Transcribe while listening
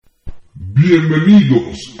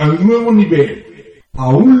Bienvenidos al nuevo nivel, a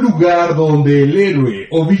un lugar donde el héroe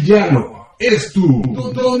o villano es tú.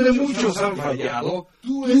 Donde muchos han fallado,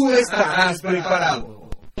 tú estarás preparado.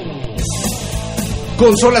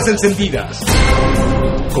 Consolas encendidas,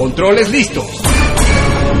 controles listos,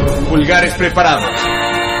 pulgares preparados.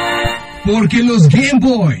 Porque los Game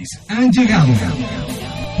Boys han llegado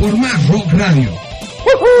por Más Rock Radio.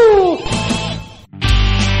 ¡Woohoo!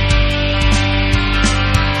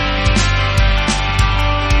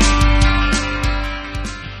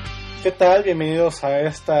 ¿Qué tal? Bienvenidos a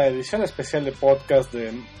esta edición especial de podcast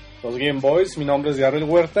de los Game Boys. Mi nombre es Gabriel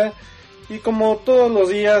Huerta y como todos los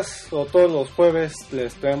días o todos los jueves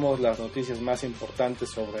les traemos las noticias más importantes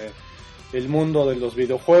sobre el mundo de los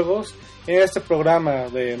videojuegos en este programa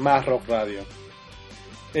de Más Rock Radio.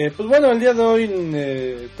 Pues bueno, el día de hoy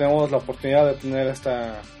tenemos la oportunidad de tener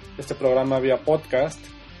este programa vía podcast.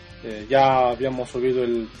 Ya habíamos subido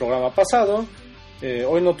el programa pasado.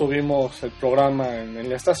 Hoy no tuvimos el programa en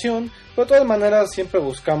la estación, pero de todas maneras siempre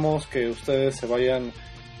buscamos que ustedes se vayan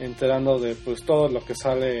enterando de pues todo lo que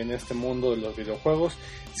sale en este mundo de los videojuegos.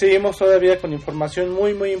 Seguimos todavía con información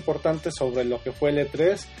muy importante sobre lo que fue el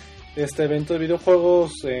E3, este evento de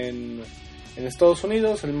videojuegos en Estados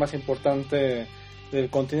Unidos, el más importante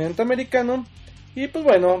del continente americano. Y pues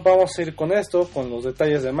bueno, vamos a ir con esto, con los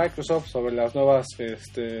detalles de Microsoft sobre las nuevas,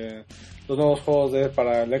 los nuevos juegos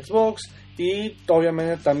para el Xbox. Y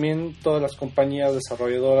obviamente también todas las compañías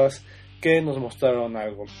desarrolladoras que nos mostraron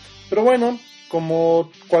algo. Pero bueno, como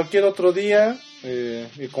cualquier otro día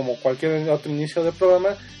y como cualquier otro inicio de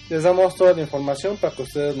programa, les damos toda la información para que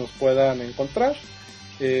ustedes nos puedan encontrar.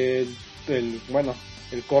 El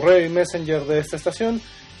correo y messenger de esta estación,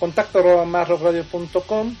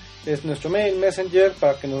 contacto@masrockradio.com, es nuestro mail messenger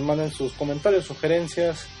para que nos manden sus comentarios,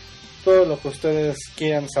 sugerencias, todo lo que ustedes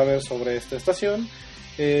quieran saber sobre esta estación.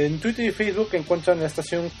 En Twitter y Facebook encuentran la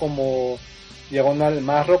estación como diagonal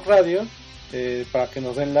Más Rock Radio, para que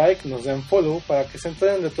nos den like, nos den follow, para que se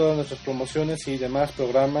enteren de todas nuestras promociones y demás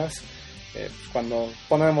programas cuando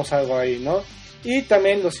ponemos algo ahí, ¿no? Y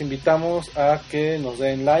también los invitamos a que nos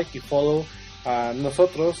den like y follow a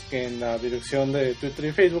nosotros, que en la dirección de Twitter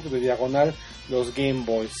y Facebook de diagonal los Game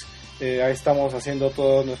Boys. Ahí estamos haciendo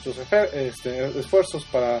todos nuestros esfuerzos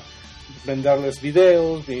para venderles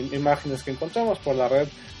videos, imágenes que encontramos por la red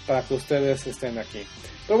para que ustedes estén aquí.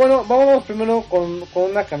 Pero bueno, vámonos primero con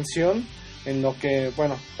una canción en lo que,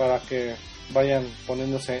 bueno, para que vayan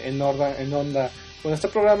poniéndose en onda con este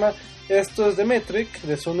programa. Esto es de Metric,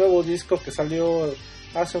 de su nuevo disco que salió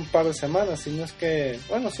hace un par de semanas, si no es que,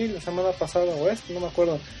 bueno, sí, la semana pasada o no me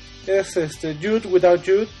acuerdo. Es Jude Without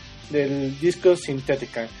Jude, del disco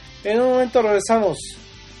Sintética. En un momento regresamos.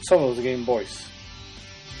 Somos Game Boys.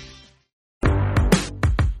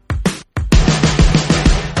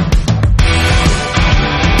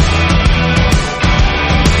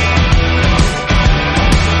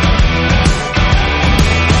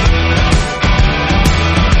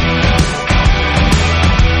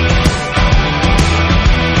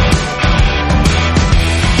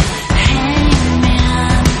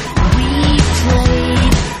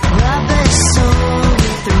 Rubber soul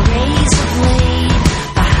with the razor blade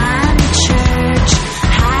behind the church.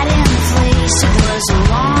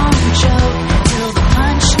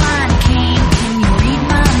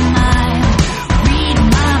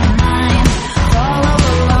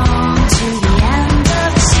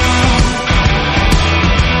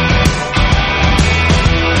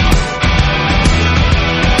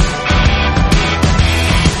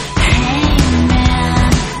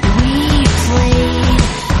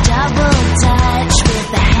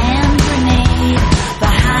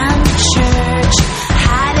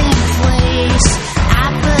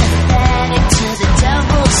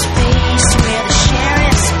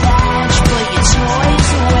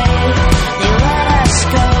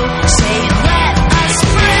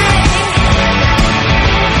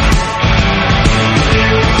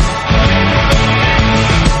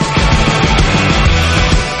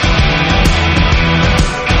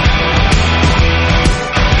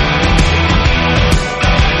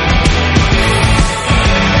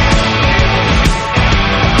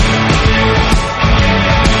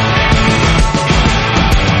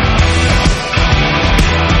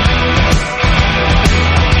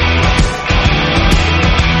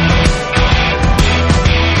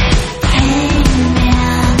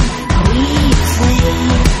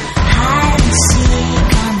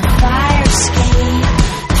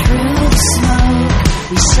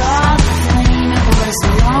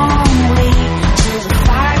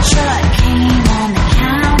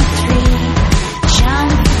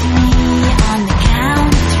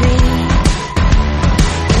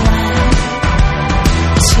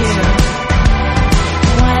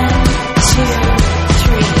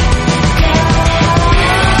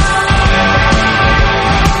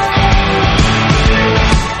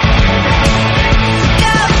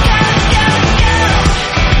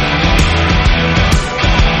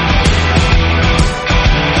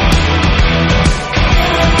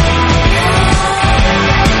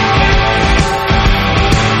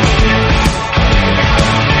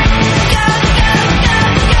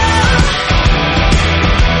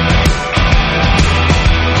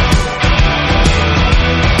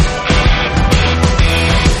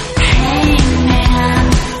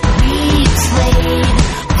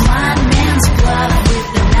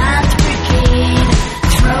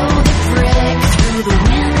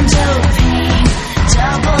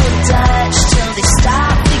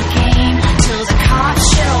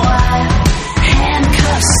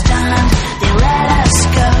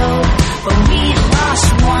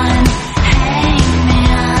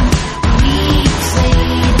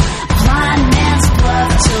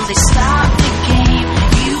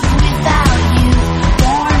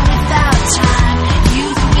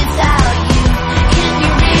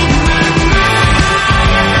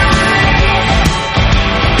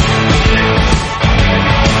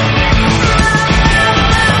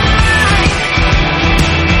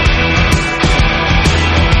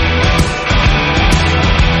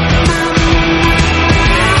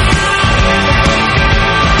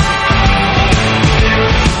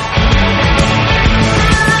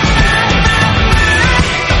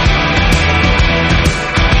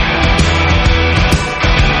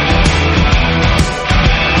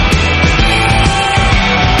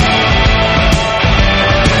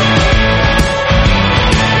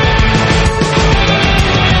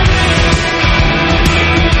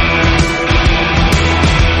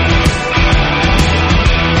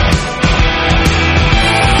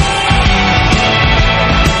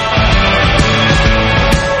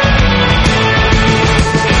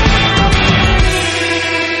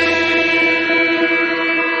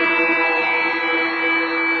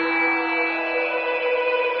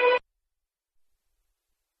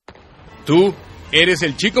 Tú eres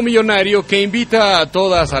el chico millonario que invita a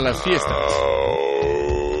todas a las fiestas.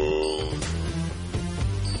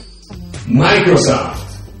 Microsoft.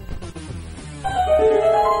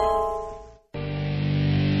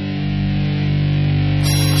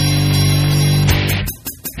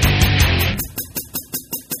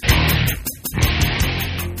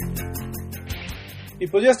 Y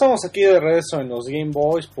pues ya estamos aquí de regreso en los Game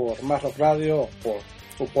Boys por Más Rock Radio, por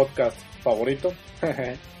su podcast favorito.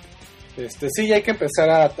 Sí, hay que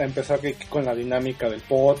empezar aquí con la dinámica del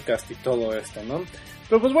podcast y todo esto, ¿no?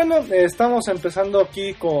 Pero pues bueno, estamos empezando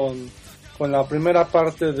aquí con la primera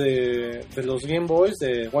parte de los Game Boys,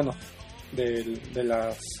 de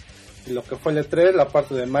lo que fue el E3, la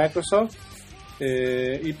parte de Microsoft.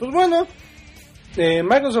 Y pues bueno,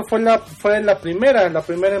 Microsoft fue la primera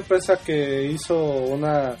empresa que hizo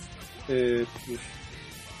una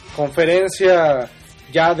conferencia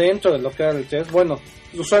ya dentro de lo que era el E3. Bueno,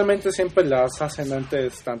 usualmente siempre las hacen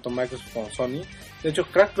antes tanto Microsoft como Sony. De hecho,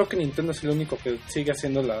 creo que Nintendo es el único que sigue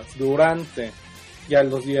haciéndolas durante ya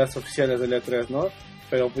los días oficiales del E3, ¿no?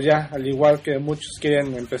 Pero pues ya, al igual que muchos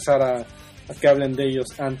quieren empezar a que hablen de ellos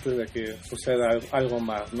antes de que suceda algo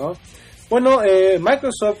más, ¿no? Bueno,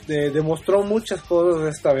 Microsoft demostró muchas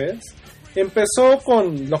cosas esta vez. Empezó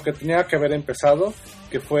con lo que tenía que haber empezado,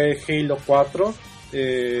 que fue Halo 4.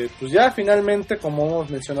 Pues ya finalmente, como hemos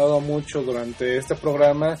mencionado mucho durante este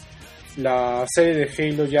programa, la serie de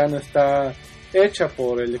Halo ya no está hecha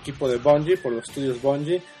por el equipo de Bungie, por los estudios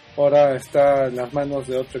Bungie. Ahora está en las manos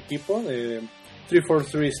de otro equipo, de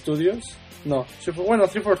 343 Studios. No,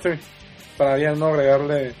 343, para ya no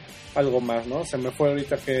agregarle algo más, ¿no? Se me fue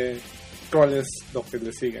ahorita cuál es lo que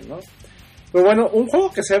le sigue, ¿no? Pero bueno, un juego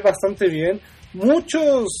que se ve bastante bien.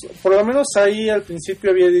 Muchos, por lo menos ahí al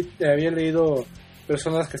principio había leído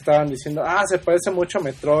personas que estaban diciendo, se parece mucho a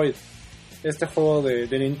Metroid, este juego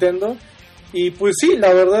de Nintendo. Y pues sí,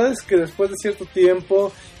 la verdad es que después de cierto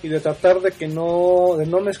tiempo y de tratar de no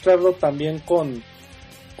mezclarlo también con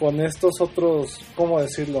estos otros, ¿cómo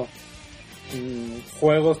decirlo?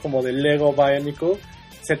 Juegos como de Lego Bionicle,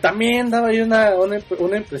 se también daba ahí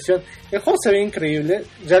una impresión. El juego se ve increíble,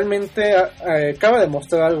 realmente acaba de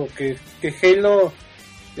mostrar algo, que Halo,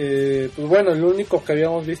 pues bueno, el único que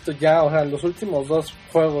habíamos visto ya, o sea, los últimos dos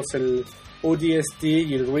juegos, el ODST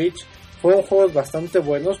y el Reach, fueron juegos bastante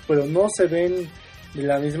buenos, pero no se ven de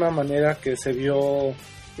la misma manera que se vio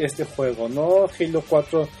este juego, ¿no? Halo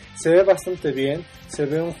 4 se ve bastante bien, se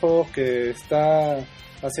ve un juego que está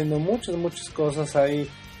haciendo muchas cosas ahí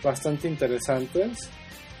bastante interesantes.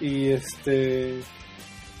 Y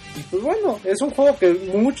pues bueno, es un juego que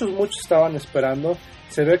muchos estaban esperando.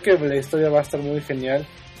 Se ve que la historia va a estar muy genial.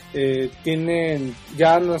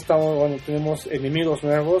 Tenemos enemigos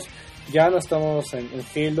nuevos. Ya no estamos en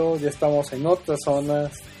Halo, ya estamos en otras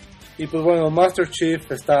zonas. Y pues bueno, Master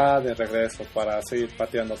Chief está de regreso para seguir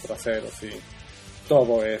pateando traseros y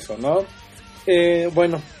todo eso, ¿no?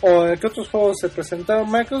 Bueno, ¿qué otros juegos se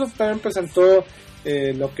presentaron? Microsoft también presentó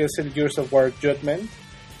lo que es el Gears of War Judgment.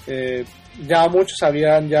 Ya muchos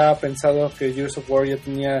habían pensado que Gears of War ya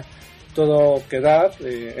tenía todo que dar,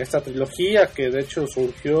 esta trilogía que de hecho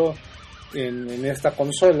surgió en esta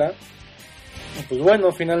consola. Pues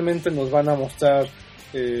bueno, finalmente nos van a mostrar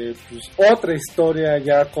pues otra historia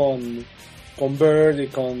ya con Bird y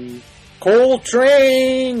con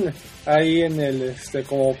Coltrane ahí en el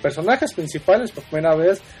como personajes principales. Por primera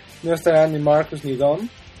vez no estarán ni Marcus ni Don,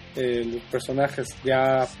 los personajes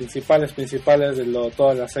ya principales de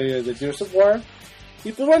toda la serie de Gears of War.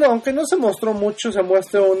 Y pues bueno, aunque no se mostró mucho, se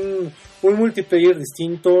muestra un multiplayer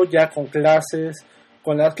distinto, ya con clases,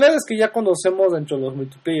 con las clases que ya conocemos dentro de los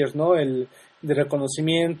multiplayers, ¿no? El de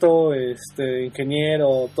reconocimiento,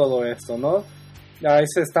 ingeniero, todo esto, ¿no? Ahí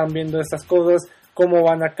se están viendo estas cosas, cómo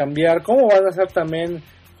van a cambiar, cómo van a ser también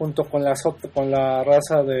junto con la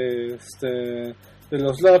raza de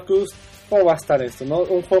los Locust, cómo va a estar esto, ¿no?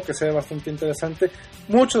 Un juego que se ve bastante interesante.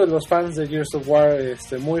 Muchos de los fans de Gears of War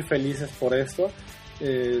muy felices por esto,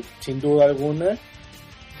 sin duda alguna.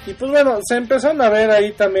 Y pues bueno, se empezaron a ver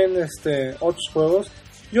ahí también otros juegos.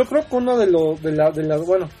 Yo creo que uno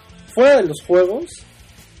fuera de los juegos,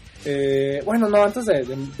 antes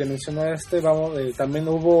de mencionar también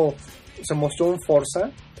se mostró un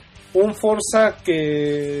Forza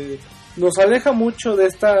que nos aleja mucho de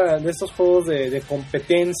estos juegos de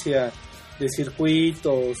competencia, de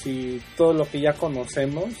circuitos y todo lo que ya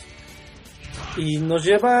conocemos, y nos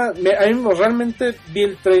lleva, realmente vi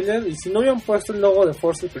el trailer y si no hubieran puesto el logo de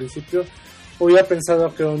Forza al principio hubiera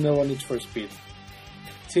pensado que era un nuevo Need for Speed.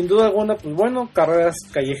 Sin duda alguna, pues bueno, carreras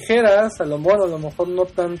callejeras, a lo mejor no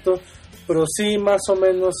tanto, pero sí más o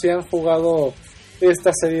menos si han jugado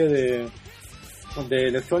esta serie de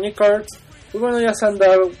Electronic Arts, pues bueno, ya se han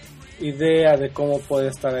dado idea de cómo puede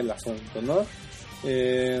estar el asunto, ¿no?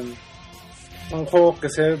 Un juego que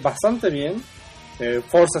se ve bastante bien.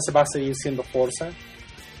 Forza se va a seguir siendo Forza.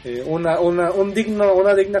 Una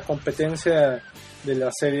digna competencia de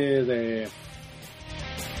la serie de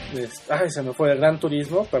se me fue, el Gran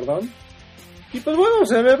Turismo, perdón. Y pues bueno,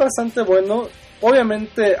 se ve bastante bueno.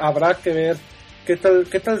 Obviamente habrá que ver qué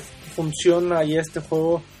tal funciona y este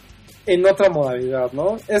juego en otra modalidad,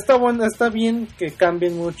 ¿no? Está bien que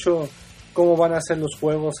cambien mucho cómo van a ser los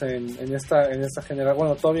juegos en esta generación,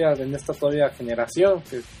 bueno, en esta generación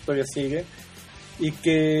que todavía sigue, y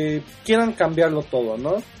que quieran cambiarlo todo,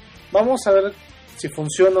 ¿no? Vamos a ver si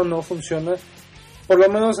funciona o no funciona. Por lo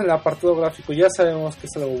menos en el apartado gráfico ya sabemos que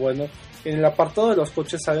es algo bueno. En el apartado de los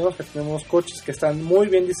coches sabemos que tenemos coches que están muy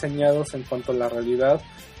bien diseñados en cuanto a la realidad.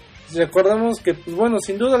 Recordemos que, bueno,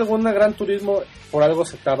 sin duda alguna, Gran Turismo, por algo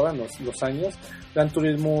se tardan los años. Gran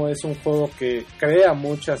Turismo es un juego que crea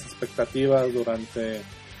muchas expectativas durante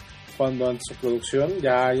su producción.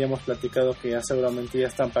 Ya hemos platicado que ya seguramente ya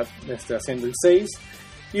están haciendo el 6.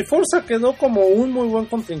 Y Forza quedó como un muy buen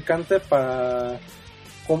contrincante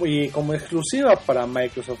como exclusiva para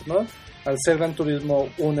Microsoft, ¿no? Al ser Gran Turismo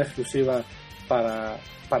una exclusiva para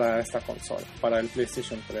esta consola, para el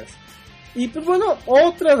PlayStation 3. Y pues bueno,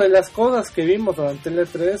 otra de las cosas que vimos durante el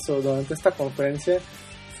E3 o durante esta conferencia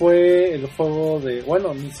fue el juego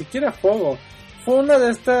ni siquiera juego, fue una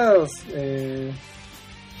de estas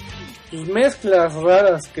mezclas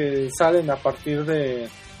raras que salen a partir del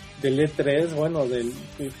E3,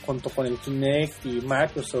 junto con el Kinect y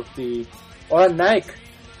Microsoft y ahora Nike.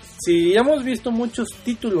 Si hemos visto muchos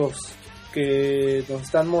títulos que nos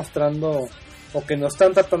están mostrando o que nos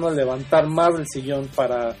están tratando de levantar más del sillón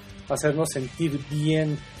para hacernos sentir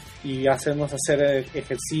bien y hacernos hacer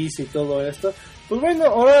ejercicio y todo esto, pues bueno,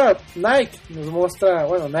 ahora Nike nos muestra,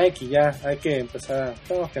 Nike ya,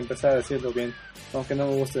 tengo que empezar a decirlo bien, aunque no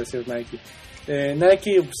me gusta decir Nike.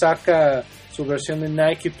 Nike saca su versión de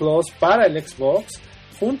Nike Plus para el Xbox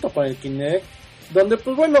junto con el Kinect, donde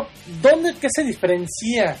pues bueno, ¿qué se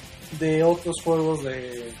diferencia de otros juegos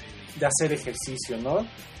de hacer ejercicio, no?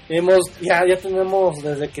 Ya tenemos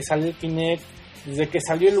desde que salió el Kinect, desde que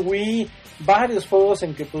salió el Wii, varios juegos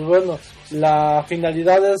en que pues bueno, la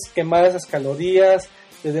finalidad es quemar esas calorías,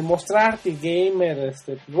 de demostrar que el gamer,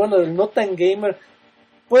 el no tan gamer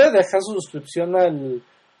puede dejar su suscripción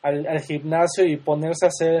al gimnasio y ponerse a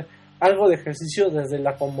hacer algo de ejercicio desde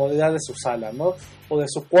la comodidad de su sala, ¿no? O de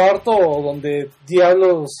su cuarto, o donde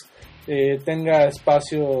diablos tenga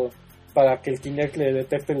espacio para que el Kinect le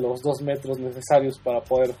detecte los 2 metros necesarios para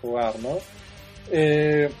poder jugar, ¿no?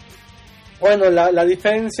 La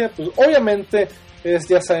diferencia, pues obviamente es,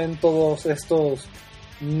 ya saben, todos estos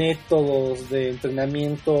métodos de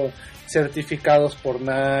entrenamiento certificados por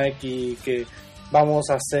Nike y que vamos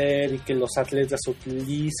a hacer y que los atletas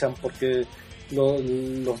utilizan porque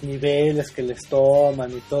los niveles que les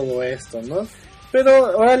toman y todo esto, ¿no? Pero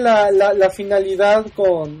ahora la finalidad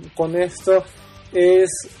con esto es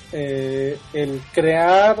el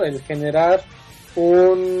generar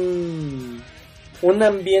un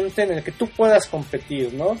ambiente en el que tú puedas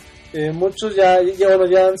competir, ¿no? Muchos ya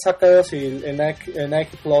han sacado el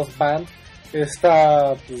Nike Plus Band,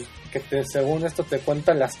 que según esto te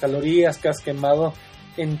cuenta las calorías que has quemado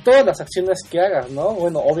en todas las acciones que hagas, ¿no?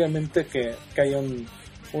 Bueno, obviamente que haya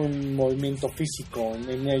un movimiento físico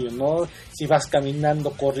en ello, ¿no? Si vas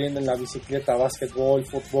caminando, corriendo en la bicicleta, básquetbol,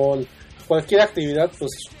 fútbol, cualquier actividad,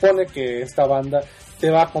 pues se supone que esta banda te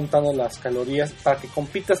va contando las calorías para que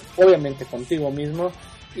compitas obviamente contigo mismo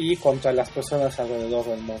y contra las personas alrededor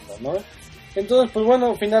del mundo, ¿no? Entonces, pues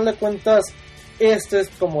bueno, al final de cuentas, esta es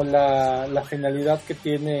como la finalidad que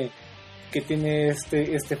tiene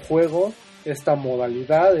este juego, esta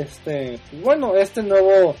modalidad, este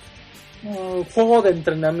nuevo juego de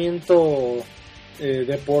entrenamiento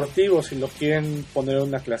deportivo, si lo quieren poner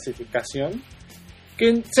una clasificación,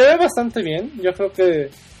 que se ve bastante bien. Yo creo que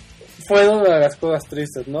fue una de las cosas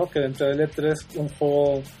tristes, ¿no? Que dentro del E3 un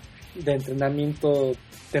juego de entrenamiento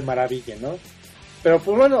te maraville, ¿no? Pero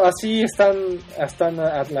pues bueno, así están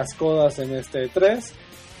las cosas en este E3.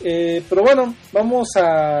 Pero bueno, vamos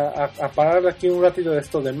a parar aquí un ratito de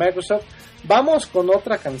esto de Microsoft. Vamos con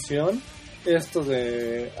otra canción. Esto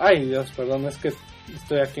de... Ay, Dios, perdón, es que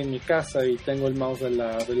estoy aquí en mi casa y tengo el mouse de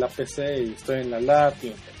la PC y estoy en la lab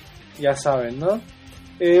y ya saben, ¿no?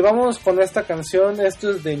 Vamos con esta canción.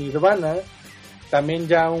 Esto es de Nirvana, también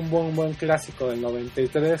ya un buen clásico del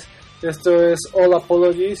 93. Esto es All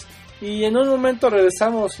Apologies. Y en un momento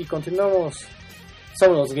regresamos y continuamos.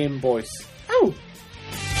 Somos los Game Boys. ¡Au!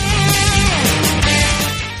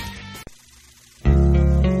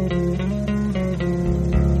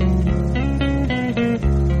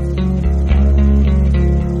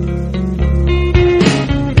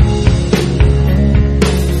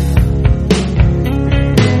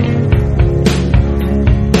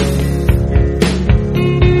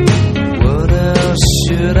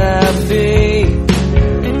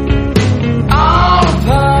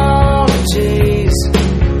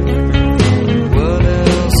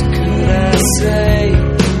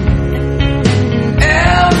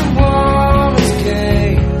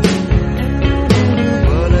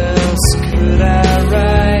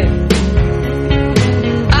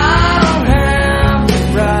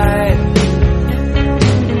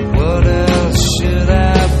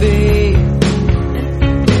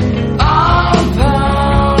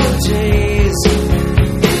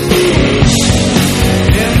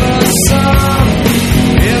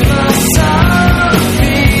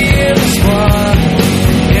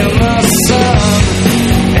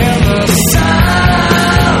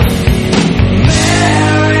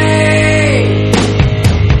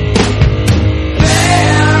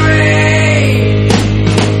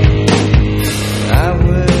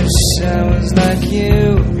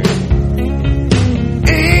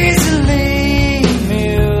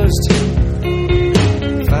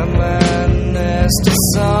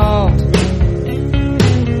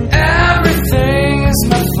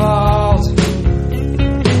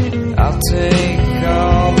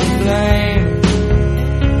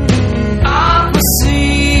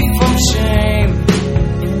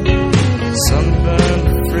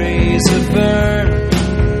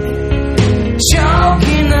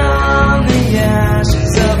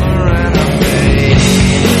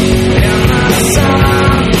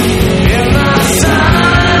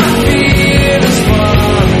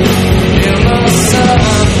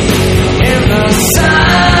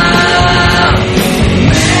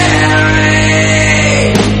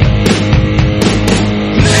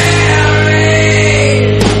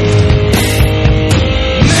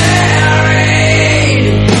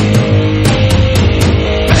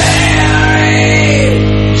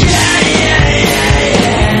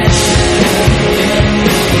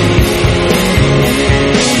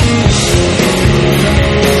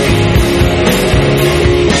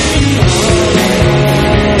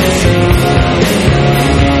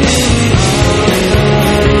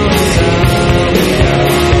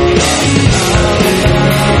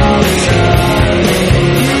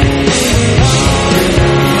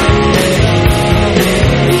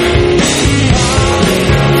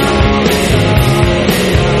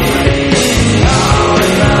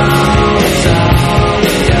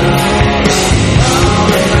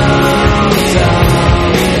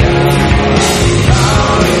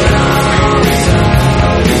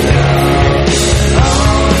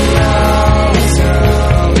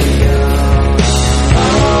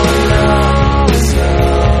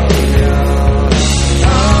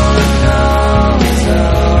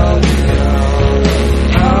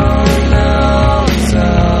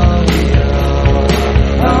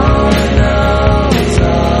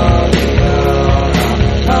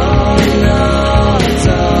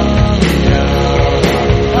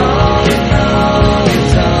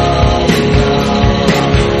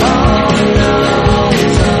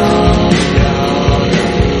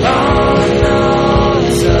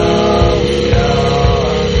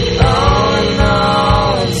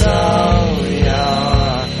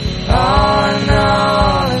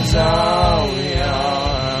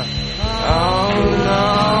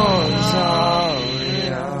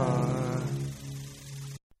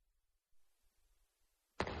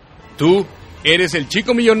 Tú eres el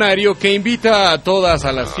chico millonario que invita a todas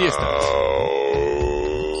a las fiestas.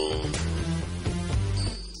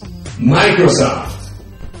 Microsoft.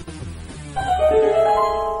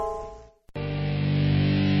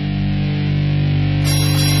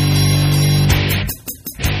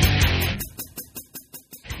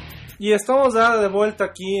 Y estamos ya de vuelta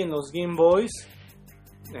aquí en los Game Boys.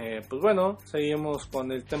 Pues bueno, seguimos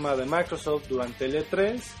con el tema de Microsoft durante el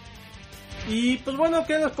E3. Y pues bueno,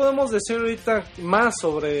 ¿qué les podemos decir ahorita más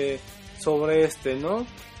sobre este, no?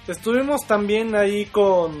 Estuvimos también ahí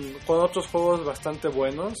con otros juegos bastante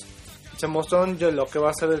buenos. Se mostró lo que va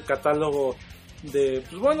a ser el catálogo de,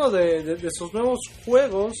 pues bueno, de sus nuevos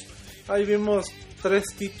juegos. Ahí vimos 3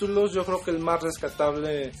 títulos. Yo creo que el más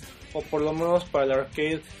rescatable, o por lo menos para el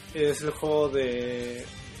arcade, es el juego de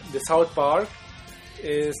South Park.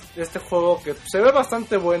 Es este juego que se ve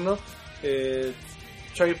bastante bueno.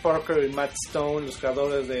 Trey Parker y Matt Stone, los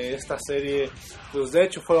creadores de esta serie, pues de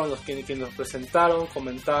hecho fueron los quienes nos presentaron,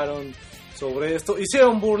 comentaron sobre esto,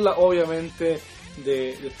 hicieron burla obviamente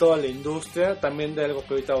de toda la industria, también de algo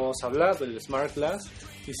que ahorita vamos a hablar, del Smart Glass.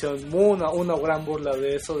 Hicieron una gran burla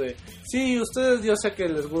de eso, de sí, ustedes yo sé que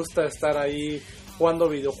les gusta estar ahí jugando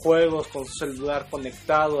videojuegos con su celular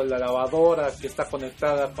conectado, la lavadora que está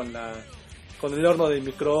conectada con el horno de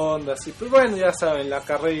microondas, y pues bueno, ya saben, la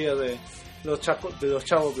carrilla de los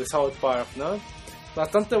chavos de South Park, ¿no?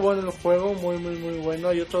 Bastante bueno el juego, muy bueno.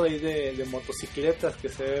 Hay otro de ahí de motocicletas que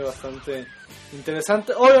se ve bastante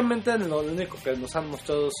interesante. Obviamente lo único que nos han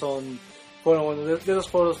mostrado de los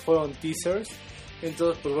juegos fueron teasers.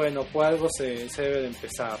 Entonces pues bueno, por algo se debe de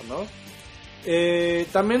empezar, ¿no?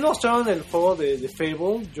 También mostraron el juego de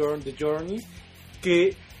Fable, The Journey,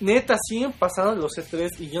 que neta siguen pasando los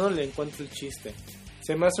E3 y yo no le encuentro el chiste.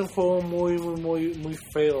 Se me hace un juego muy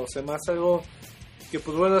feo. Se me hace algo que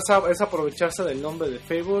pues bueno es aprovecharse del nombre de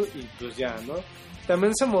Fable y pues ya, ¿no?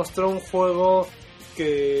 También se mostró un juego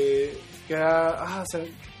que era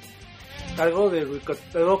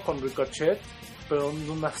algo con Ricochet, pero en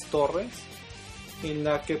unas torres, en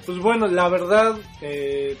la que pues bueno, la verdad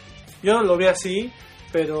yo no lo vi así,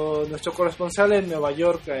 pero nuestro corresponsal en Nueva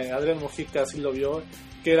York, Adrián Mojica, sí lo vio,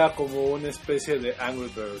 que era como una especie de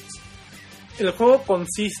Angry Birds. El juego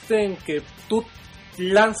consiste en que tú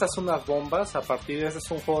lanzas unas bombas, a partir de eso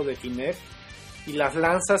es un juego de Kinect, y las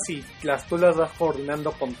lanzas y tú las vas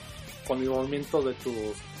coordinando con el movimiento de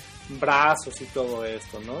tus brazos y todo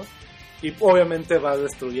esto, ¿no? Y obviamente vas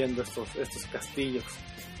destruyendo estos castillos.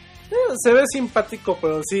 Se ve simpático,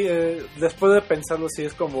 pero sí, después de pensarlo, sí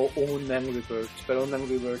es como un Angry Birds, pero un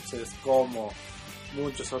Angry Birds es como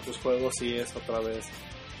muchos otros juegos y es otra vez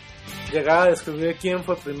llegar a descubrir quién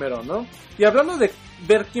fue primero, ¿no? Y hablando de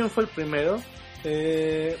ver quién fue el primero,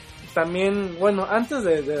 también, bueno, antes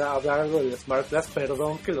de hablar algo del Smart Glass,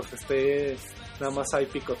 perdón que los esté nada más ahí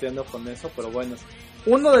picoteando con eso, pero bueno,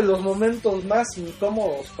 uno de los momentos más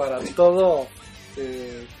incómodos para todo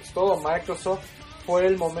Microsoft fue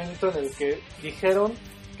el momento en el que dijeron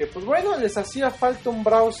que pues bueno, les hacía falta un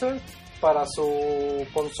browser para su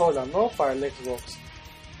consola, ¿no? Para el Xbox.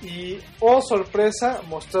 Y sorpresa,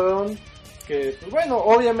 mostraron que pues bueno,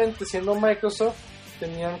 obviamente siendo Microsoft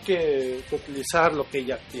tenían que utilizar lo que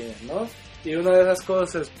ya tienen, ¿no? Y una de esas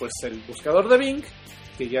cosas es pues el buscador de Bing,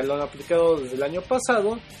 que ya lo han aplicado desde el año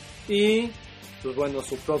pasado, y pues bueno,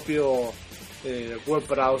 su propio web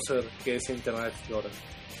browser, que es Internet Explorer.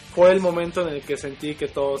 Fue el momento en el que sentí que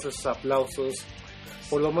todos esos aplausos,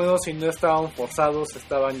 por lo menos si no estaban forzados,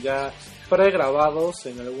 estaban ya pregrabados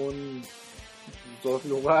en algún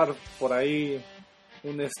lugar por ahí,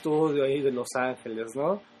 un estudio ahí de Los Ángeles,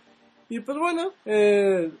 ¿no? Y pues bueno,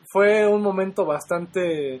 fue un momento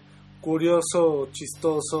bastante curioso,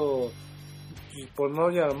 chistoso, por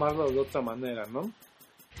no llamarlo de otra manera, ¿no?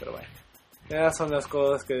 Pero bueno, esas son las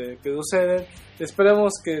cosas que suceden.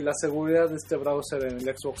 Esperemos que la seguridad de este browser en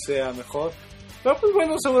el Xbox sea mejor, pero pues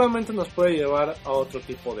bueno, seguramente nos puede llevar a otro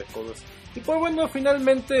tipo de cosas. Y pues bueno,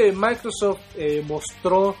 finalmente Microsoft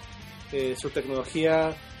mostró su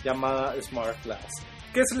tecnología llamada Smart Glass.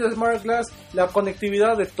 ¿Qué es el Smart Glass? La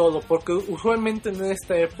conectividad de todo, porque usualmente en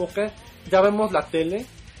esta época ya vemos la tele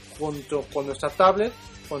junto con nuestra tablet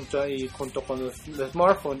junto con el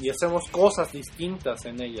smartphone y hacemos cosas distintas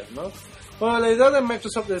en ellas, ¿no? Bueno, la idea de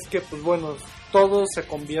Microsoft es que pues bueno, todo se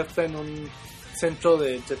convierta en un centro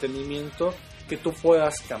de entretenimiento que tú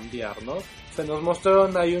puedas cambiar, ¿no? Se nos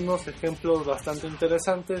mostraron ahí unos ejemplos bastante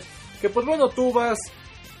interesantes que pues bueno, tú vas,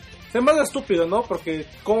 es más estúpido, ¿no? Porque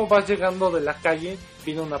cómo vas llegando de la calle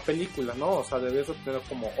viene una película, ¿no? O sea, debes de tener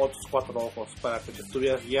como otros 4 ojos para que te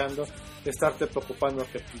estuvieras guiando, estarte preocupando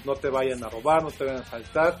que pues, no te vayan a robar, no te vayan a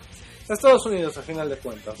asaltar. Estados Unidos a final de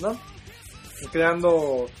cuentas, ¿no?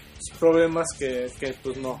 Creando problemas que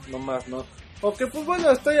pues no más, ¿no? O que pues bueno,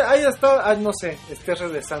 no sé, estés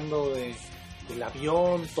regresando del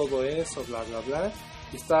avión, todo eso, bla bla bla,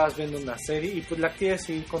 y estabas viendo una serie y pues la quieres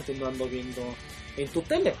seguir continuando viendo en tu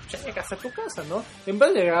tele. Ya llegas a tu casa, ¿no? En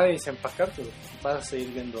vez de llegar y desempacar, pues vas a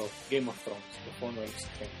seguir viendo Game of Thrones, que fue uno de los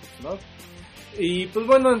ejemplos, ¿no? Y pues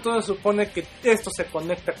bueno, entonces supone que esto se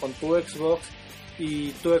conecta con tu Xbox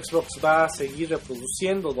y tu Xbox va a seguir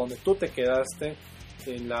reproduciendo donde tú te quedaste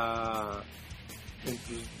en la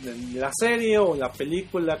serie o la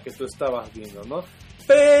película que tú estabas viendo, ¿no?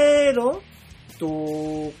 Pero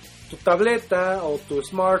tu tableta o tu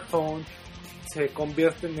smartphone se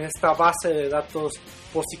convierte en esta base de datos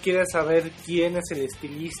por si quieres saber quién es el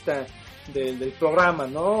estilista del programa,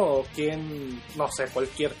 ¿no? O quién, no sé,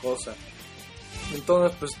 cualquier cosa.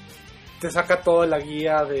 Entonces, pues, te saca toda la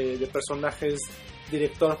guía de personajes,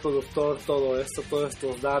 director, productor, todos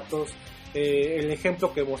estos datos. El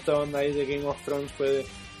ejemplo que mostraron ahí de Game of Thrones fue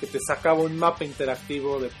que te sacaba un mapa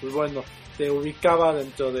interactivo de, pues bueno, te ubicaba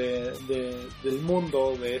dentro del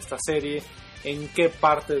mundo de esta serie en qué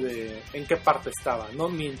parte estaba, ¿no?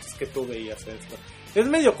 Mientras que tú veías esto. Es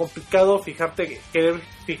medio complicado querer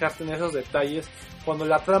fijarte en esos detalles cuando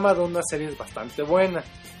la trama de una serie es bastante buena.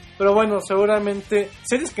 Pero bueno, seguramente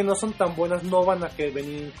series que no son tan buenas no van a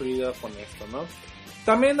venir incluidas con esto, ¿no?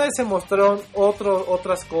 También ahí se mostraron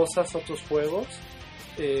otras cosas, otros juegos.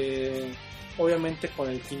 Obviamente con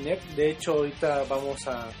el Kinect. De hecho, ahorita vamos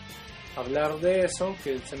a hablar de eso,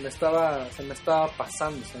 que se me estaba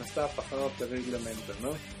pasando terriblemente,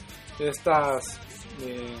 ¿no? Estas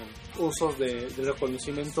usos de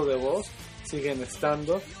reconocimiento de voz siguen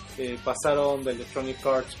estando. Pasaron de Electronic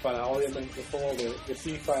Arts para obviamente el juego de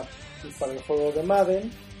FIFA y para el juego de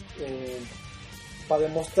Madden, para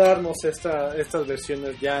demostrarnos estas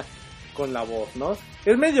versiones ya con la voz, ¿no?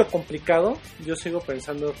 Es medio complicado. Yo sigo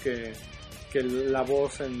pensando que la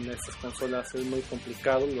voz en estas consolas es muy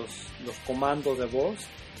complicado, los comandos de voz,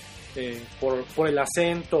 por el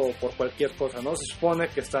acento o por cualquier cosa, ¿no? Se supone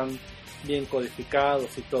que están bien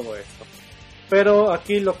codificados y todo esto. Pero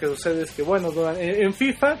aquí lo que sucede es que, bueno, en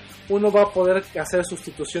FIFA uno va a poder hacer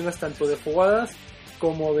sustituciones tanto de jugadas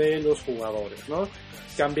como de los jugadores, ¿no?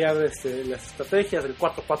 Cambiar las estrategias del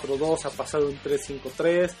 4-4-2 a pasar un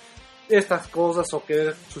 3-5-3, estas cosas, o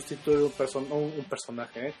querer sustituir un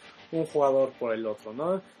personaje, un jugador por el otro,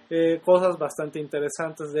 ¿no? Cosas bastante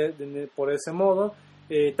interesantes por ese modo.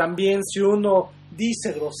 También si uno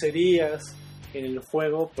dice groserías en el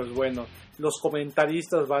juego, pues bueno, los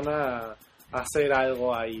comentaristas van a hacer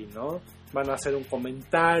algo ahí, ¿no? Van a hacer un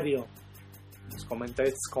comentario. Los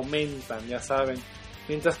comentaristas comentan, ya saben.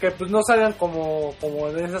 Mientras que pues no salgan como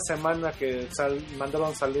en esa semana que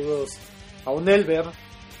mandaron saludos a un Elber.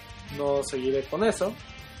 No seguiré con eso.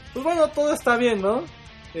 Pues bueno, todo está bien, ¿no?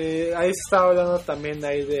 Ahí se estaba hablando también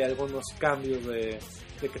ahí de algunos cambios de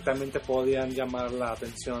que también te podían llamar la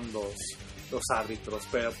atención los árbitros,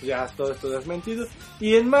 pero pues ya todo esto es desmentido.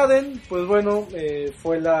 Y en Madden, pues bueno,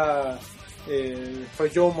 fue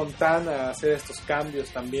Joe Montana a hacer estos cambios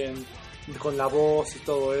también con la voz y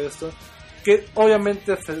todo esto, que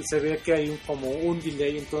obviamente se ve que hay como un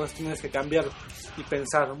delay, entonces tienes que cambiar y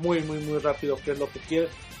pensar muy muy muy rápido qué es lo que quieres.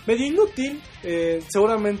 Medio inútil,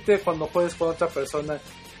 seguramente cuando juegues con otra persona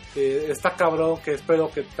está cabrón, que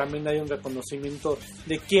espero que también haya un reconocimiento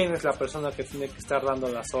de quién es la persona que tiene que estar dando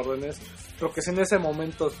las órdenes, porque si en ese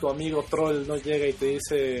momento tu amigo troll no llega y te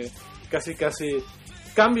dice casi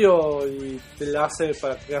cambio y te la hace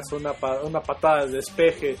para que hagas una patada de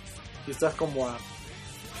despeje y estás como a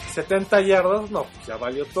 70 yardas, no, pues ya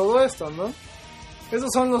valió todo esto, ¿no? Esos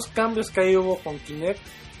son los cambios que ahí hubo con Kinect.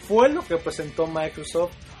 Fue lo que presentó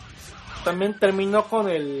Microsoft. También terminó con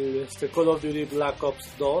el Call of Duty Black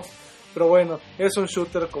Ops 2. Pero bueno, es un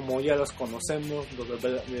shooter como ya los conocemos, los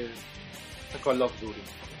de Call of Duty.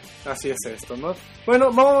 Así es esto, ¿no?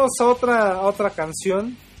 Bueno, vamos a otra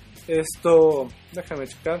canción. Esto, déjame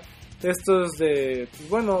checar. Esto es de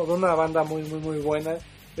una banda muy muy muy buena.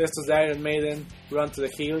 Esto es de Iron Maiden, Run to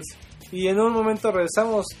the Hills. Y en un momento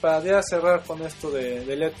regresamos para ya cerrar con esto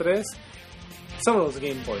del E3. Somos los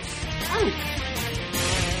Game Boys. ¡Ay!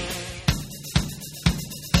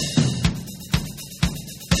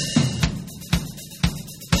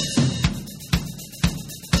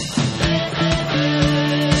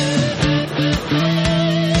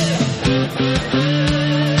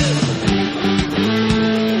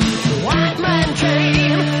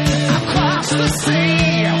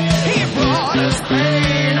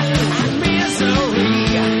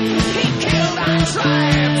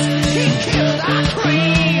 He killed our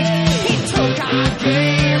creed. He took our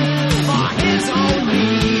game.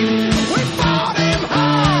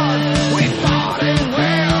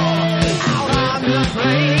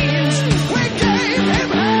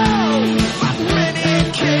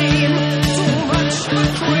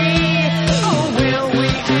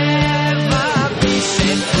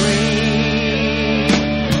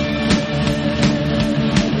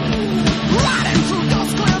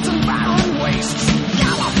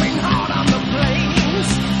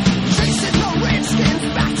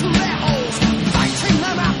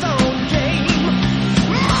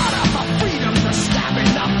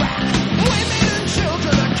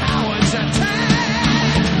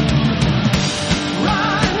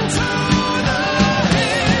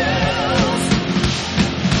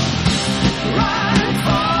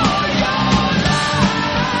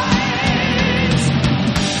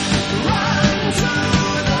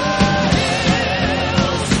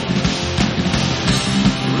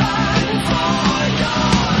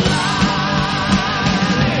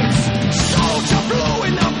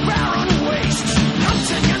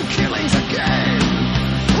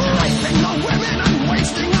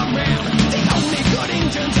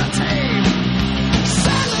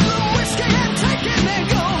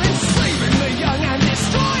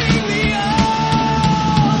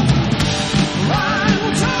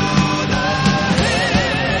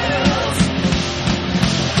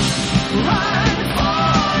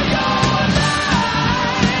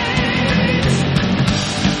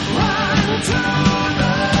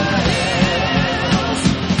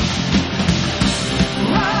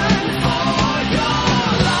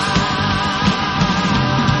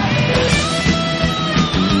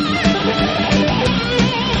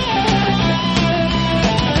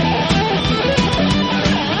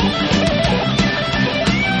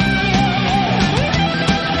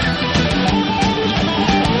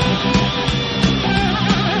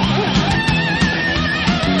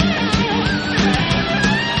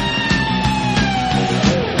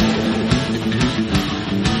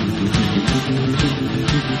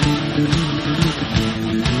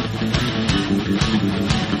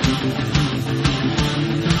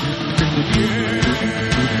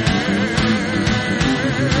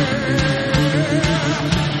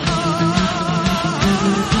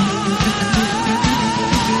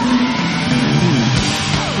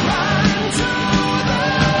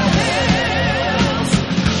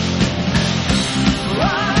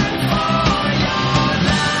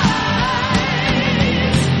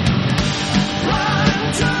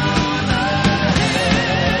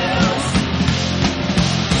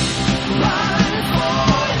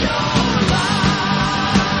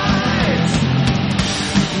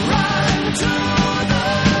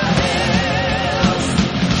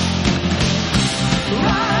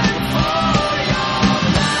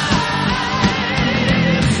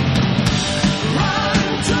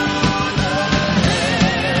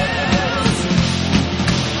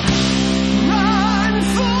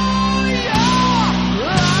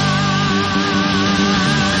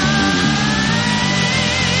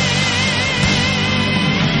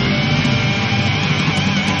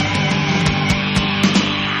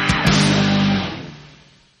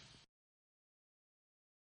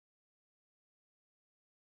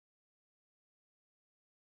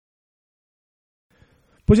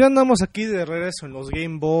 Pues ya andamos aquí de regreso en los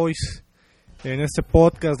Game Boys, en este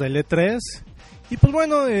podcast del E3. Y pues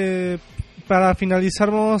bueno, para finalizar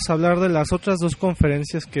vamos a hablar de las otras dos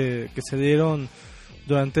conferencias que se dieron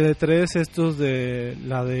durante el E3, estos de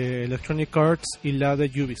la de Electronic Arts y la de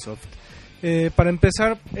Ubisoft. Para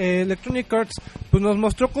empezar, Electronic Arts pues nos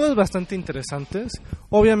mostró cosas bastante interesantes.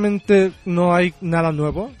 Obviamente no hay nada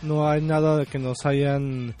nuevo, no hay nada de que nos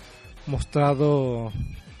hayan mostrado.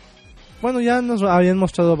 Bueno, ya nos habían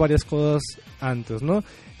mostrado varias cosas antes, ¿no?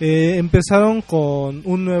 Empezaron con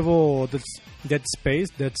un nuevo Dead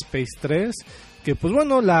Space 3, que pues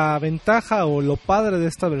bueno, la ventaja o lo padre de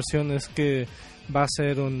esta versión es que va a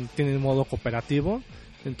ser tiene un modo cooperativo.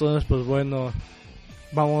 Entonces pues bueno,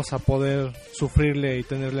 vamos a poder sufrirle y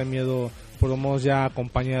tenerle miedo, por lo menos ya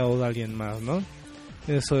acompañado de alguien más, ¿no?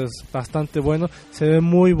 Eso es bastante bueno, se ve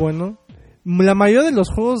muy bueno. La mayoría de los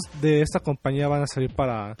juegos de esta compañía van a salir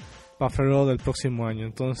para febrero del próximo año,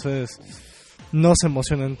 entonces no se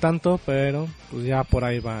emocionen tanto, pero pues ya por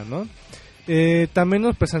ahí va, ¿no? También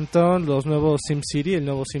nos presentaron los nuevos SimCity, el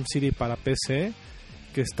nuevo SimCity para PC,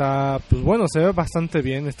 que está, pues bueno, se ve bastante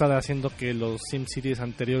bien, está haciendo que los SimCities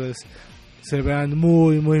anteriores se vean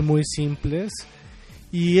muy, muy, muy simples.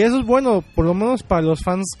 Y eso es bueno, por lo menos para los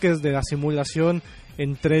fans que es de la simulación,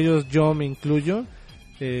 entre ellos yo me incluyo.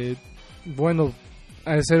 Bueno,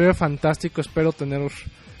 se ve fantástico, espero tener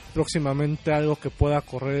próximamente algo que pueda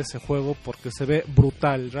correr ese juego porque se ve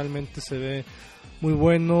brutal, realmente se ve muy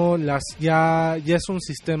bueno. Ya es un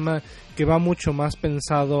sistema que va mucho más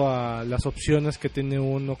pensado a las opciones que tiene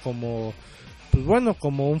uno como, pues bueno,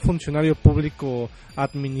 como un funcionario público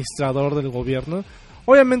administrador del gobierno,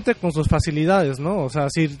 obviamente con sus facilidades, ¿no? O sea,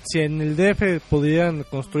 si en el DF pudieran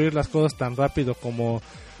construir las cosas tan rápido como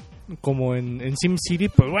en SimCity,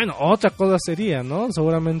 pues bueno, otra cosa sería, ¿no?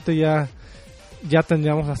 Seguramente ya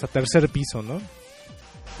tendríamos hasta tercer piso, ¿no?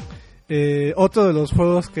 Otro de los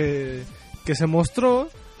juegos que se mostró,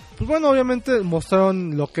 pues bueno, obviamente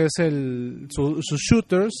mostraron lo que es sus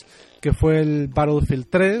shooters, que fue el Battlefield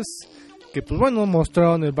 3, que pues bueno,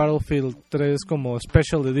 mostraron el Battlefield 3 como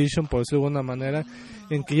Special Edition, por decirlo de alguna manera,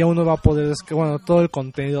 en que ya uno va a poder, todo el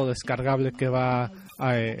contenido descargable que va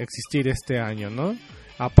a existir este año, ¿no?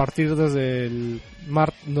 A partir desde el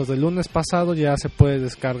lunes pasado ya se puede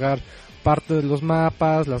descargar parte de los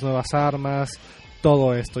mapas, las nuevas armas,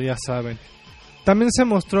 todo esto, ya saben. También se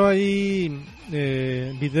mostró ahí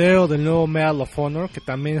video del nuevo Medal of Honor, que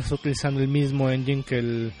también está utilizando el mismo engine que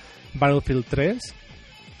el Battlefield 3,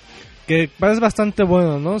 que parece bastante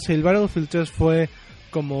bueno, ¿no? Si el Battlefield 3 fue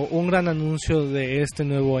como un gran anuncio de este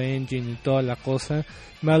nuevo engine y toda la cosa,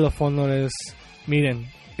 Medal of Honor es, miren,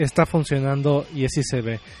 está funcionando y así se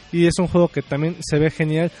ve. Y es un juego que también se ve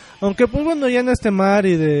genial, aunque pues bueno, ya en este mar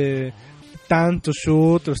y de tantos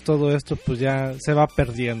shooters, todo esto pues ya se va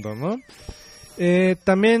perdiendo, ¿no?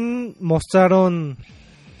 También mostraron,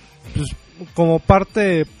 pues como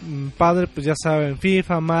parte padre, pues ya saben,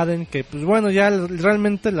 FIFA, Madden, que pues bueno, ya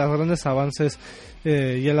realmente los grandes avances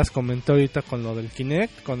ya las comenté ahorita con lo del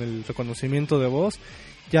Kinect, con el reconocimiento de voz.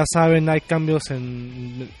 Ya saben, hay cambios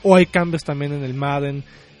hay cambios también en el Madden.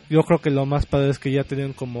 Yo creo que lo más padre es que ya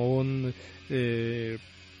tenían como un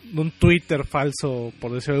Twitter falso,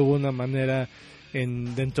 por decirlo de alguna manera,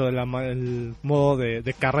 dentro del modo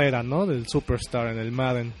de carrera, ¿no? Del Superstar en el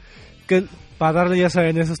Madden, que para darle, ya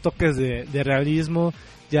saben, esos toques de realismo,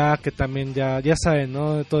 ya que también ya saben,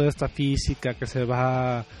 ¿no? Toda esta física que se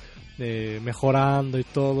va mejorando y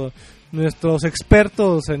todo. Nuestros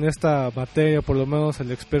expertos en esta materia, por lo menos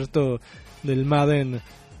el experto del Madden,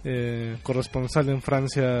 corresponsal en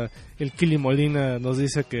Francia, el Kili Molina, nos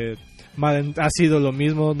dice que Madden ha sido lo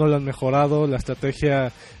mismo, no lo han mejorado, la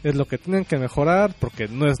estrategia es lo que tienen que mejorar porque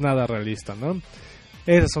no es nada realista, ¿no?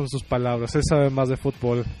 Esas son sus palabras, él sabe más de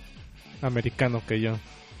fútbol americano que yo.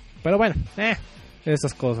 Pero bueno,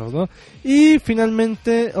 esas cosas, ¿no? Y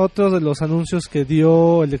finalmente, otro de los anuncios que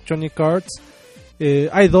dio Electronic Arts,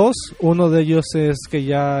 hay dos. Uno de ellos es que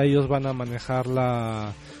ya ellos van a manejar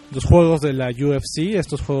los juegos de la UFC,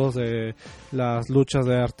 estos juegos de las luchas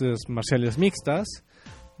de artes marciales mixtas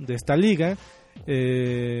de esta liga.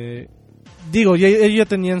 Ellos ya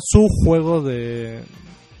tenían su juego de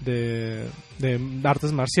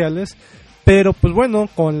artes marciales, pero pues bueno,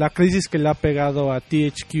 con la crisis que le ha pegado a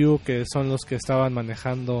THQ, que son los que estaban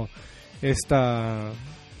manejando esta,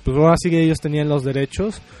 pues ahora sí que ellos tenían los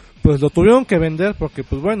derechos, pues lo tuvieron que vender porque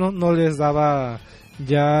pues bueno, no les daba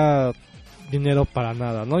ya dinero para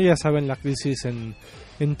nada, ¿no? Ya saben, la crisis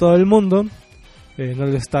en todo el mundo, no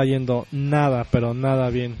le está yendo nada, pero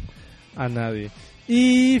nada bien a nadie.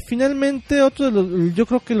 Y finalmente yo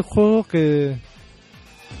creo que el juego que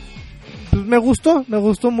pues me gustó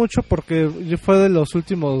mucho porque fue de los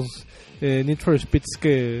últimos Need for Speeds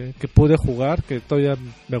que pude jugar, que todavía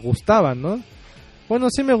me gustaban, ¿no? Bueno,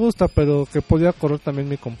 sí me gusta, pero que podía correr también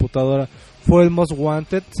mi computadora. Fue el Most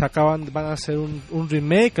Wanted, van a hacer un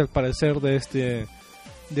remake al parecer de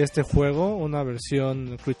este juego, una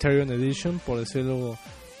versión Criterion Edition, por decirlo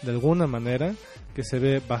de alguna manera, que se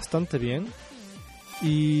ve bastante bien.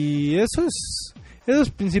 Y eso es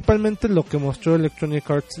principalmente lo que mostró Electronic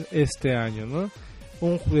Arts este año, ¿no?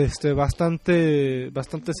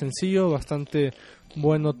 Bastante sencillo, bastante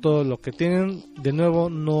bueno todo lo que tienen. De nuevo,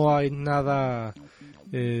 no hay nada,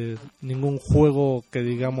 ningún juego que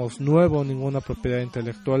digamos nuevo, ninguna propiedad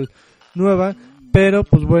intelectual nueva, pero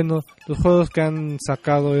pues bueno, los juegos que han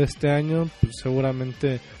sacado este año pues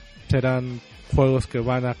seguramente serán juegos que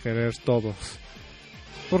van a querer todos.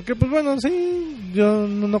 Porque pues bueno, sí, yo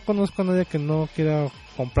no conozco a nadie que no quiera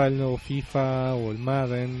comprar el nuevo FIFA o el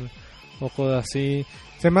Madden o cosas así.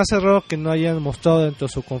 Se me hace raro que no hayan mostrado dentro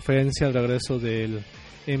de su conferencia el regreso del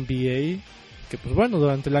NBA, que pues bueno,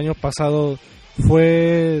 durante el año pasado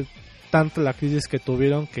fue tanta la crisis que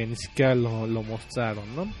tuvieron que ni siquiera lo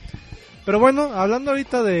mostraron, ¿no? Pero bueno, hablando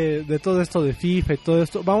ahorita de todo esto de FIFA y todo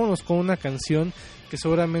esto, vámonos con una canción que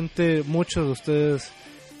seguramente muchos de ustedes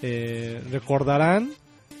recordarán,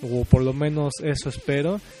 o por lo menos eso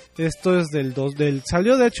espero. Esto es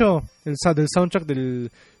salió de hecho del soundtrack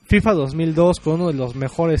del FIFA 2002 con uno de los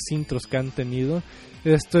mejores intros que han tenido.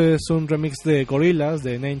 Esto es un remix de Gorillaz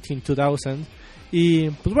de 192000 y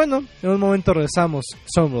pues bueno, en un momento regresamos.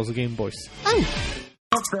 Somos los Game Boys. ¡Ay!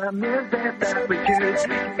 It's the music that we choose.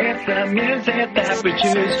 It's the music that we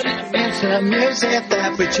choose. It's the music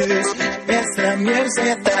that we choose. It's the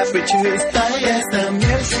music that we choose. It's the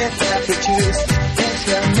music that we choose. It's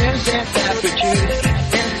the music that we choose.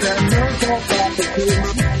 It's the music that we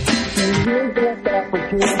choose. The music that we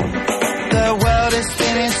choose. The world is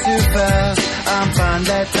spinning too fast. I'm fine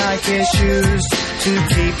that Nike shoes to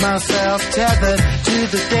keep myself tethered to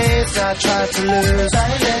the days I tried to lose.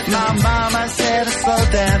 My mama said to slow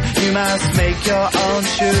down, you must make your own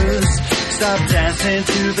shoes. Stop dancing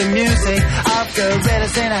to the music of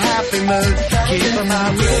gorillas in a happy mood. Keep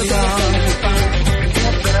my groove on.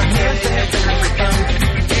 It's the music that we choose.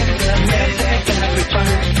 It's the music that we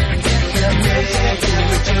choose. It's the music that we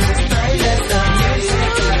choose.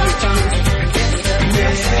 It's the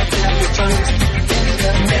music that we choose. It's the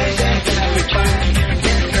music that we choose.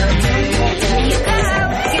 It's the music that we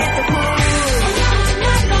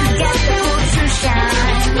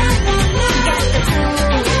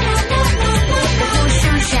choose.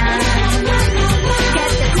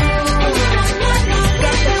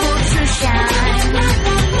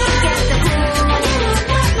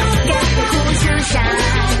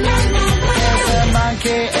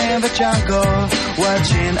 In the jungle,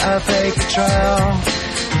 watching a paper trail,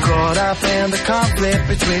 caught up in the conflict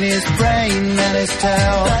between his brain and his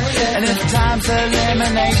tail. And if time's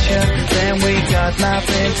elimination, then we got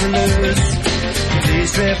nothing to lose.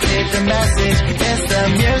 Please repeat the message. It's the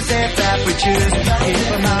music that we choose.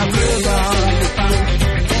 Keep my groove on.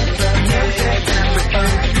 It's the music that we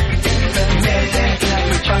choose. It's the music that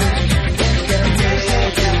we choose. It's the music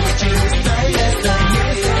that we choose. It's the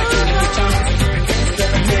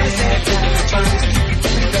music that we choose.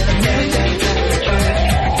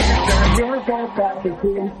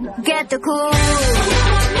 Get the cool,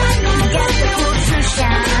 shoe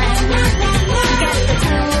shine. Get the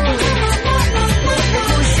cool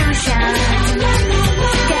shoe shine.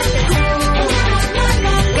 Get the cool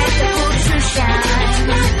shoe shine.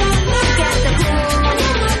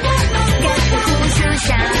 Get the cool shoe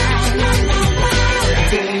shine.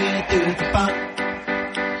 Do the bump,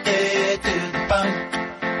 do the bump,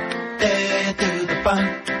 do the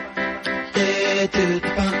bump, do the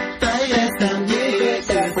bump. It's the music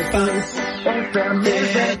that we choose. It's the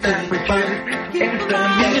music that we choose. It's the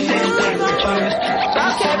music that we choose.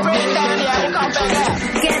 Okay, bring it down here. Come back.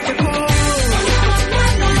 Get the cool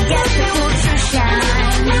shoe shine. Get the cool shoe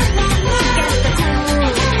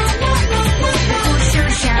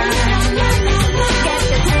shine. Get the cool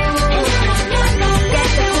shoe shine. Get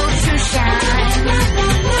the cool shoe shine. Get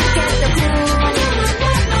the cool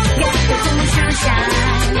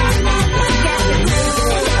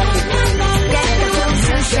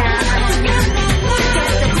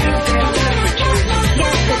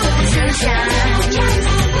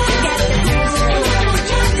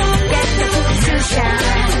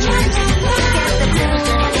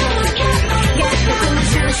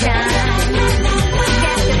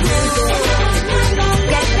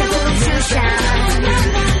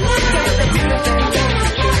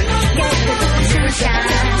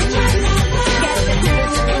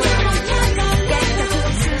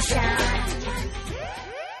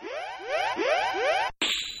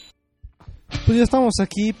pues ya estamos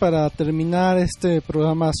aquí para terminar este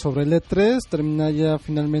programa sobre el E3, terminar ya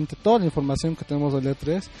finalmente toda la información que tenemos del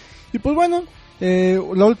E3. Y pues bueno,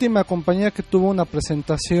 la última compañía que tuvo una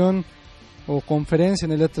presentación o conferencia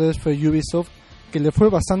en el E3 fue Ubisoft, que le fue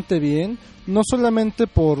bastante bien, no solamente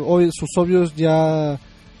por hoy sus obvios ya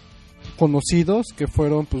conocidos, que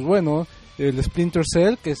fueron pues bueno, el Splinter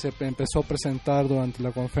Cell, que se empezó a presentar durante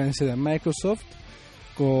la conferencia de Microsoft,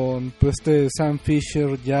 con pues Sam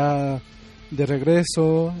Fisher ya de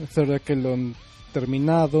regreso, Echelon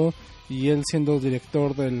terminado, y él siendo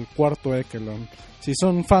director del cuarto Echelon. Si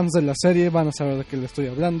son fans de la serie van a saber de qué le estoy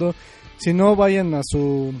hablando. Si no, vayan a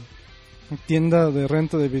su tienda de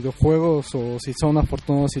renta de videojuegos, o si son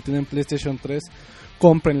afortunados y tienen PlayStation 3,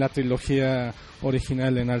 compren la trilogía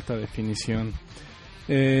original en alta definición.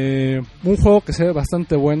 Un juego que se ve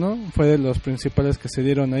bastante bueno, fue de los principales que se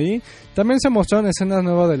dieron ahí. También se mostraron escenas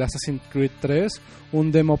nuevas del Assassin's Creed 3,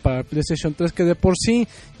 un demo para PlayStation 3 que de por sí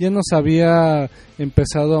ya nos había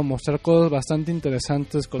empezado a mostrar cosas bastante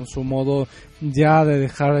interesantes con su modo ya de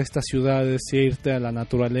dejar estas ciudades y irte a la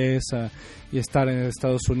naturaleza y estar en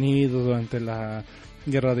Estados Unidos durante la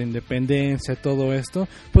Guerra de Independencia, todo esto.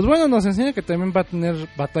 Pues bueno, nos enseña que también va a tener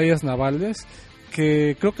batallas navales,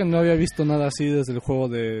 que creo que no había visto nada así desde el juego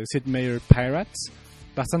de Sid Meier Pirates.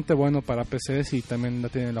 Bastante bueno para PC si también la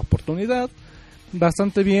tienen la oportunidad.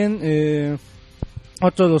 Bastante bien.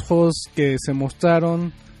 Otro de los juegos que se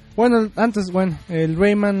mostraron, el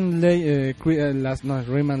Rayman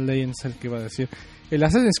Rayman Legends, el que iba a decir, el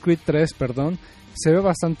Assassin's Creed 3, perdón, se ve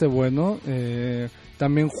bastante bueno.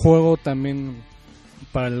 También juego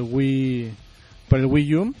para el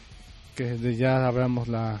Wii U, que ya hablamos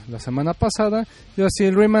la semana pasada. Y así,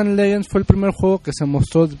 el Rayman Legends fue el primer juego que se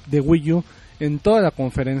mostró de Wii U en toda la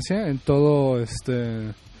conferencia, en todo el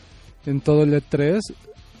E3.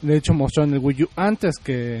 De hecho, mostraron el Wii U antes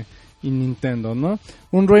que Nintendo, ¿no?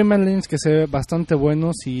 Un Rayman Legends que se ve bastante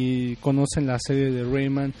bueno. Si conocen la serie de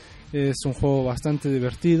Rayman, es un juego bastante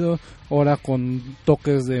divertido, ahora con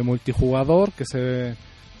toques de multijugador, que se ve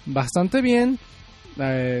bastante bien.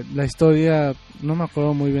 La historia, no me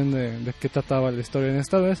acuerdo muy bien de qué trataba la historia en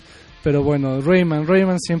esta vez, pero bueno,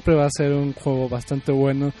 Rayman siempre va a ser un juego bastante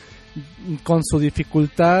bueno, con su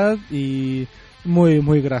dificultad y muy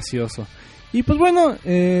muy gracioso. Y pues bueno,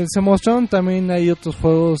 se mostraron también hay otros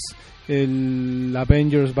juegos, el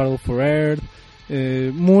Avengers Battle for Earth,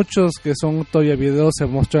 muchos que son todavía videos. Se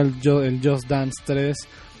mostró el Just Dance 3,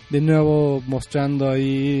 de nuevo mostrando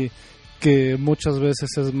ahí que muchas veces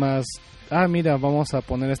es más, mira, vamos a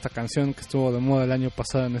poner esta canción que estuvo de moda el año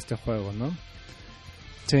pasado en este juego, ¿no?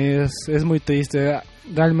 Sí, es muy triste.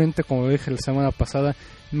 Realmente, como dije la semana pasada,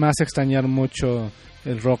 me hace extrañar mucho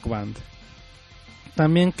el Rock Band.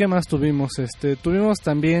 También, ¿qué más tuvimos? Tuvimos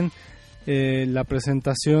también la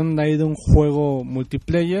presentación ahí de un juego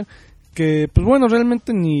multiplayer que, pues bueno,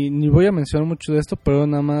 realmente ni voy a mencionar mucho de esto, pero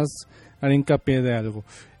nada más haré hincapié de algo.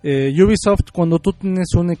 Ubisoft, cuando tú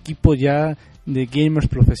tienes un equipo ya de gamers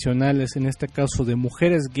profesionales, en este caso de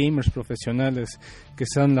mujeres gamers profesionales, que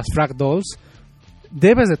son las Frag Dolls,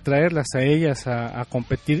 debes de traerlas a ellas a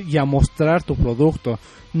competir y a mostrar tu producto.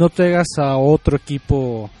 No traigas a otro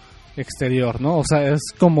equipo exterior, ¿no? O sea, es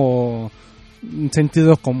como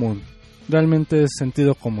sentido común. Realmente es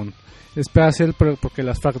sentido común. Especial porque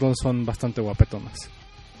las Frag Dolls son bastante guapetonas.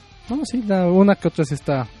 No, sí, una que otra sí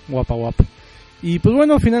está guapa. Y pues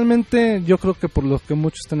bueno, finalmente yo creo que por lo que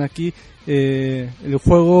muchos están aquí, el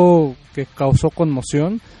juego que causó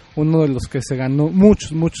conmoción, uno de los que se ganó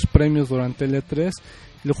muchos premios durante el E3,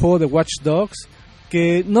 el juego de Watch Dogs,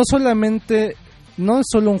 que no es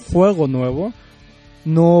solo un juego nuevo,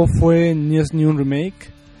 no es ni un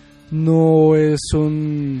remake, no es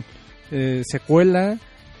un secuela,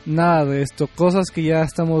 nada de esto, cosas que ya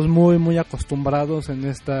estamos muy muy acostumbrados en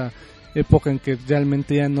esta época en que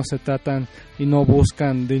realmente ya no se tratan y no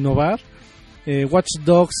buscan de innovar. Watch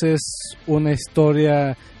Dogs es una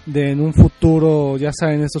historia de en un futuro, ya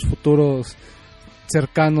saben, estos futuros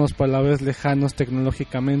cercanos pero a la vez lejanos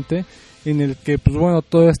tecnológicamente, en el que pues bueno,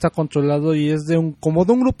 todo está controlado y es como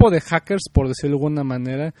de un grupo de hackers, por decirlo de alguna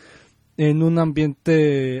manera, en un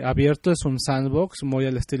ambiente abierto. Es un sandbox muy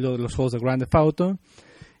al estilo de los juegos de Grand Theft Auto,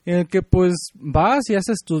 en el que pues vas y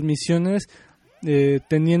haces tus misiones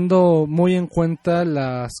teniendo muy en cuenta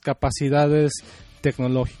las capacidades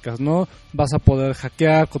tecnológicas, ¿no? Vas a poder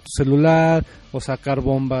hackear con tu celular o sacar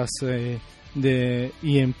bombas de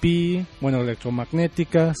EMP,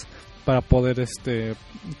 electromagnéticas, para poder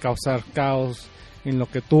causar caos en lo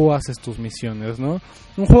que tú haces tus misiones, ¿no?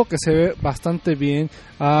 Un juego que se ve bastante bien.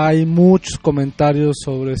 Hay muchos comentarios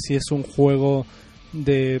sobre si es un juego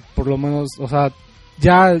de, por lo menos, o sea,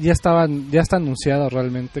 ya está anunciado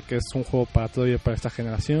realmente que es un juego todavía para esta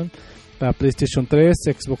generación, para PlayStation 3,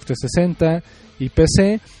 Xbox 360 y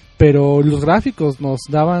PC, pero los gráficos nos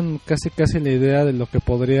daban casi la idea de lo que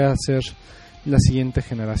podría ser la siguiente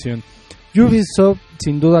generación. Ubisoft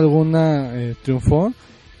sin duda alguna triunfó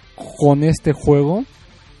con este juego.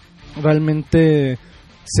 Realmente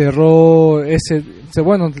cerró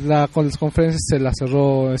con las conferencias se la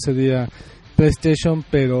cerró ese día PlayStation,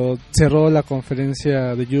 pero cerró la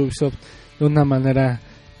conferencia de Ubisoft de una manera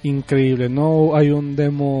increíble, ¿no? Hay un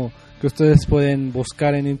demo que ustedes pueden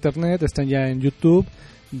buscar en internet, están ya en YouTube,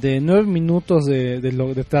 de 9 minutos de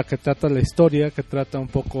que trata la historia, que trata un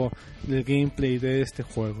poco del gameplay de este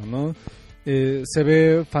juego, ¿no? Se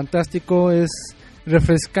ve fantástico, es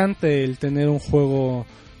refrescante el tener un juego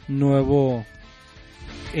nuevo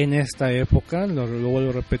en esta época, lo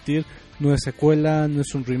vuelvo a repetir, no es secuela, no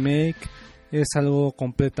es un remake, es algo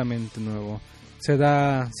completamente nuevo. Se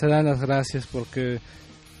dan las gracias porque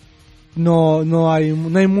no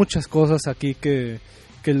hay muchas cosas aquí que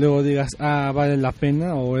luego digas, vale la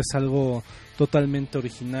pena, o es algo totalmente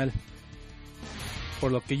original.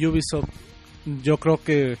 Por lo que Ubisoft, yo creo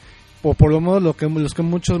que, o por lo menos los que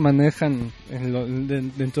muchos manejan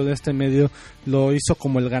dentro de este medio, lo hizo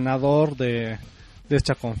como el ganador de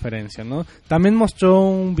esta conferencia, ¿no? También mostró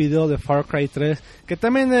un video de Far Cry 3 que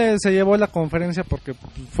también se llevó la conferencia porque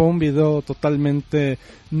fue un video totalmente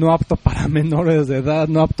no apto para menores de edad,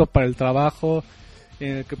 no apto para el trabajo,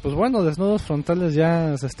 que pues bueno, desnudos frontales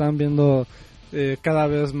ya se están viendo cada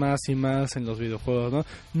vez más y más en los videojuegos, ¿no?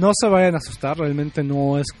 No se vayan a asustar, realmente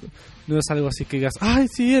no es algo así que digas, ay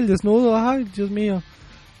sí, el desnudo, ay Dios mío,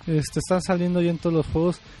 está saliendo ya en todos los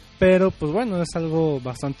juegos, pero pues bueno, es algo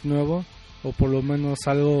bastante nuevo, o por lo menos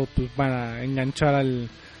algo pues para enganchar al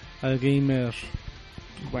gamer,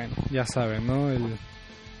 bueno, ya saben, ¿no?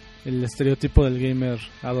 El estereotipo del gamer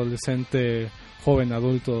adolescente, joven,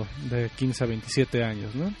 adulto de 15 a 27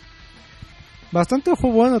 años, ¿no? Bastante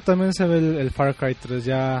juego bueno, también se ve el Far Cry 3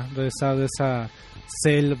 ya regresar de esa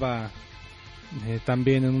selva,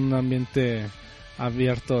 también en un ambiente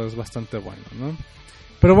abierto, es bastante bueno, ¿no?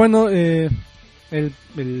 Pero bueno, el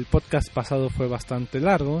podcast pasado fue bastante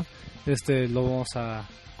largo, lo vamos a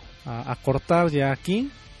cortar ya aquí,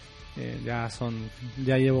 ya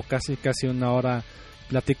llevo casi una hora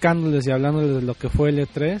platicándoles y hablándoles de lo que fue el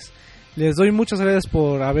E3. Les doy muchas gracias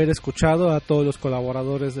por haber escuchado a todos los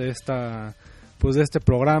colaboradores de este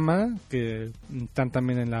programa que están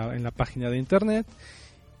también en la página de internet.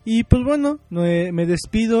 Y pues bueno, me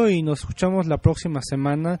despido y nos escuchamos la próxima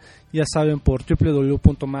semana, ya saben, por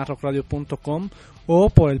www.marrockradio.com o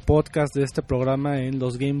por el podcast de este programa en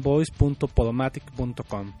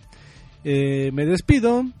losgameboys.podomatic.com. Me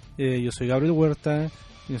despido, yo soy Gabriel Huerta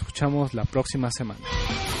y nos escuchamos la próxima semana.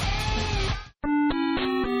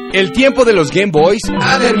 El tiempo de los Game Boys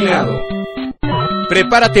ha terminado.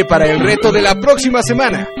 Prepárate para el reto de la próxima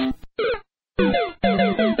semana.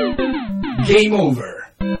 Game over.